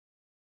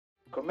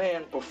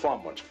Command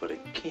performance for the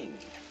king.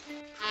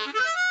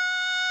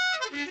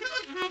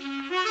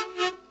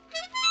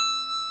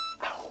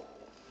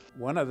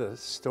 One of the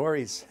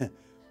stories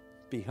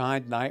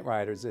behind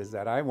Knightriders is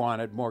that I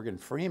wanted Morgan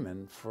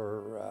Freeman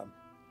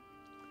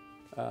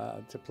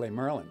to play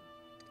Merlin.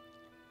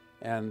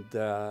 And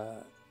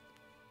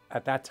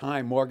at that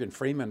time, Morgan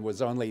Freeman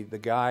was only the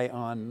guy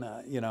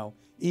on,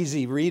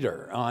 Easy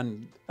Reader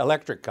on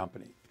Electric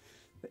Company.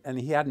 And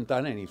he hadn't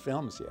done any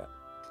films yet.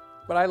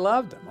 But I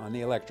loved him on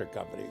the Electric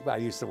Company. I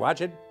used to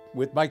watch it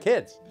with my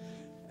kids.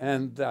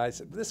 And I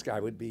said, this guy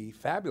would be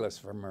fabulous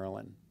for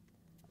Merlin.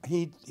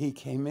 He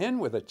came in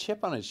with a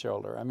chip on his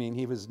shoulder. I mean,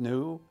 he was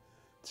new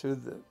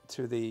and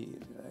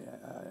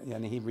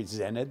he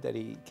resented that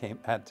he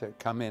had to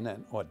come in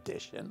and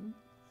audition.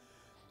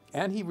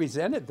 And he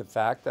resented the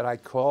fact that I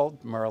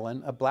called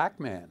Merlin a black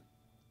man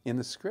in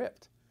the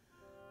script.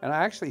 And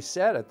I actually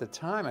said at the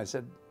time, I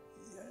said,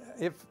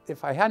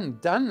 if I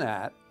hadn't done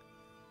that,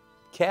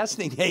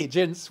 casting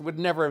agents would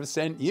never have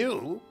sent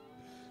you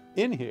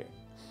in here.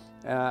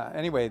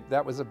 Anyway,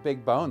 that was a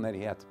big bone that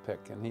he had to pick,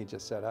 and he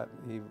just said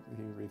he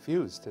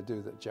refused to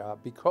do the job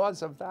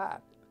because of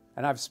that.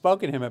 And I've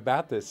spoken to him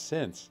about this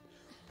since.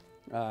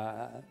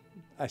 I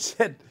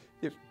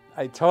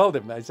told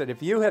him,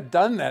 if you had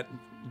done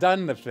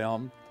the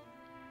film,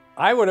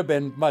 I would have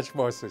been much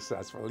more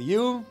successful.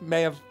 You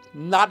may have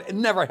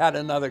never had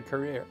another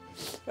career.